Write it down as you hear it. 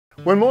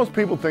When most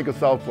people think of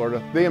South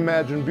Florida, they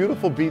imagine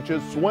beautiful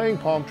beaches, swaying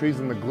palm trees,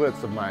 and the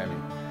glitz of Miami.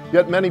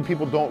 Yet many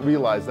people don't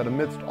realize that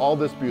amidst all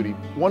this beauty,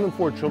 1 in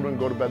 4 children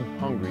go to bed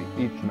hungry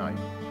each night.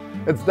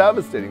 It's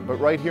devastating, but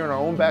right here in our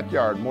own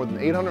backyard, more than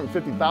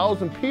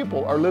 850,000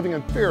 people are living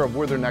in fear of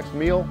where their next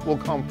meal will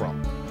come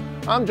from.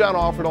 I'm John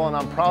Offerdahl, and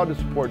I'm proud to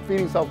support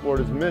Feeding South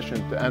Florida's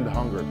mission to end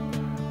hunger.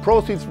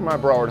 Proceeds from my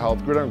Broward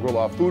Health Gridiron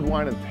Grill-Off Food,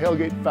 Wine, and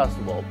Tailgate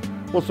Festival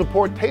will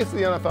support Taste of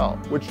the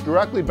NFL, which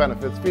directly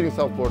benefits Feeding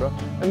South Florida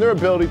and their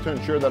ability to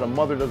ensure that a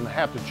mother doesn't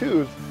have to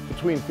choose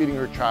between feeding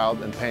her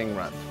child and paying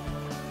rent.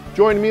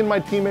 Join me and my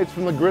teammates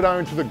from the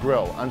gridiron to the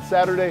grill on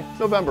Saturday,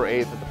 November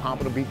 8th at the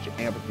Pompano Beach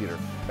Amphitheater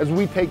as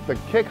we take the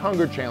Kick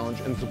Hunger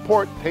Challenge and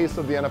support Taste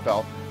of the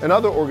NFL and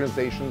other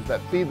organizations that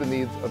feed the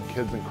needs of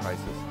kids in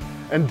crisis.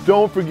 And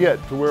don't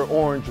forget to wear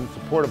orange in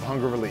support of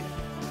hunger relief.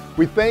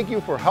 We thank you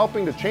for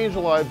helping to change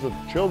the lives of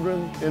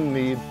children in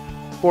need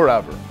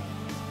forever.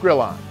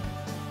 Grill on.